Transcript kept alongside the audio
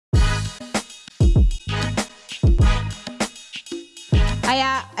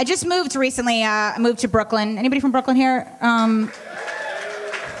I just moved recently. I moved to Brooklyn. Anybody from Brooklyn here?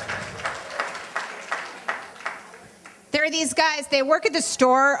 There are these guys, they work at the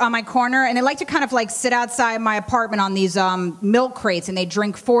store on my corner, and they like to kind of like sit outside my apartment on these milk crates, and they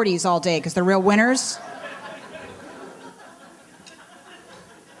drink 40s all day because they're real winners.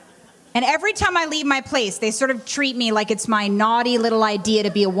 And every time I leave my place, they sort of treat me like it's my naughty little idea to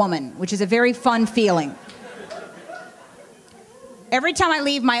be a woman, which is a very fun feeling. Every time I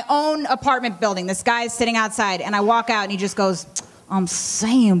leave my own apartment building, this guy is sitting outside, and I walk out, and he just goes, I'm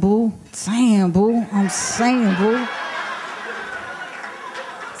saying, boo, saying, boo, I'm saying, boo.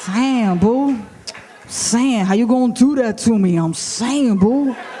 Saying, boo. Saying, how you gonna do that to me? I'm saying,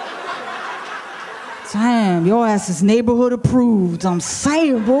 boo. Damn, your ass is neighborhood approved. I'm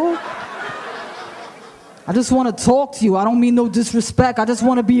saying, boo. I just want to talk to you. I don't mean no disrespect. I just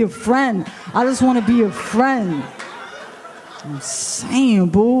want to be a friend. I just want to be a friend. I'm saying,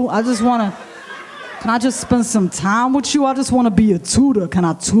 boo. I just want to... Can I just spend some time with you? I just want to be a tutor. Can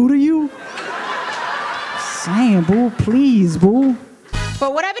I tutor you? Saying, boo. Please, boo.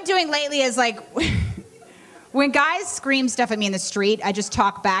 But what I've been doing lately is like... When guys scream stuff at me in the street, I just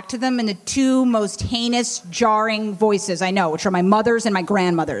talk back to them in the two most heinous, jarring voices I know, which are my mother's and my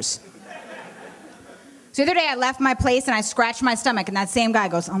grandmother's. So the other day I left my place and I scratched my stomach, and that same guy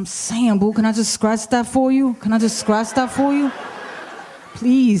goes, I'm saying, boo, can I just scratch that for you? Can I just scratch that for you?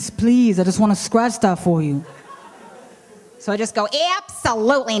 Please, please, I just want to scratch that for you. So I just go,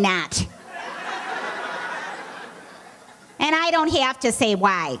 absolutely not. And I don't have to say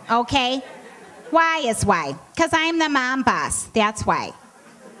why, okay? Why is why? Because I'm the mom boss. That's why. And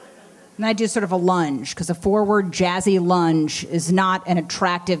then I do sort of a lunge, because a forward, jazzy lunge is not an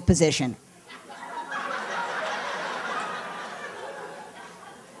attractive position.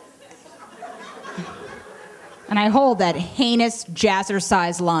 And I hold that heinous,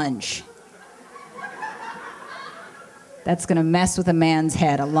 jazzercise lunge. That's going to mess with a man's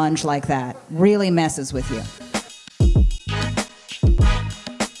head, a lunge like that. Really messes with you.